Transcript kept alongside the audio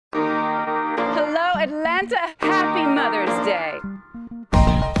Santa, happy Mother's Day.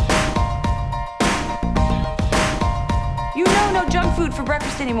 You know no junk food for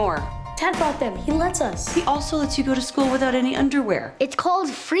breakfast anymore. Dad bought them. He lets us. He also lets you go to school without any underwear. It's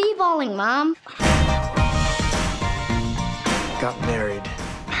called free balling, Mom. Got married.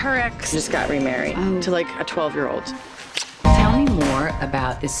 Her ex just got remarried to like a 12-year-old. Tell me more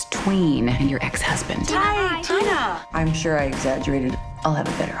about this tween and your ex-husband. Hi, Tina. I'm sure I exaggerated. I'll have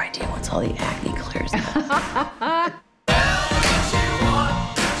a better idea once all the acne clears up.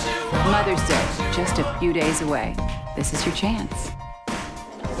 Mother's Day, just a few days away. This is your chance.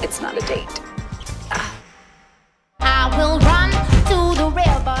 It's not a date. I will run to the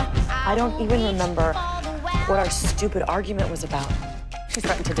river. I don't even remember what our stupid argument was about. She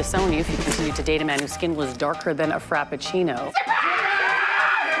threatened to disown you if you continued to date a man whose skin was darker than a frappuccino.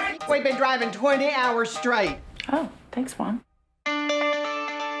 We've been driving 20 hours straight. Oh, thanks, Mom.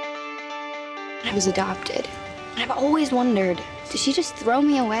 I was adopted. I've always wondered, did she just throw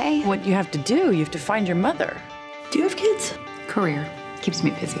me away? What you have to do, you have to find your mother. Do you have kids? Career keeps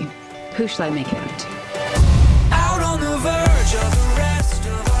me busy. Who shall I make it out to? Out on the verge of the rest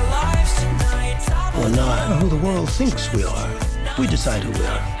of our lives tonight. We're not who the world thinks we are. We decide who we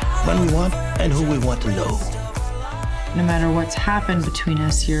are, when we want, and who we want to know. No matter what's happened between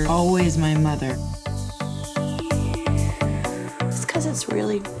us, you're always my mother. It's because it's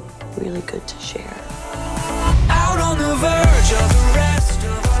really, really good to share. Out on the verge of the rest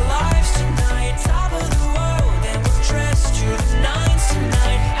of our lives tonight. Top of the world, and we're dressed to the nines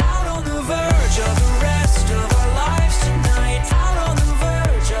tonight. Out on the verge of the rest of our lives tonight. Out on the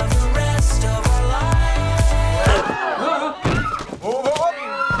verge of the rest of our lives.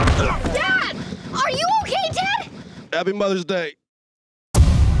 Dad! Are you okay, Dad? Happy Mother's Day.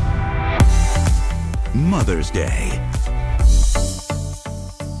 Mother's Day.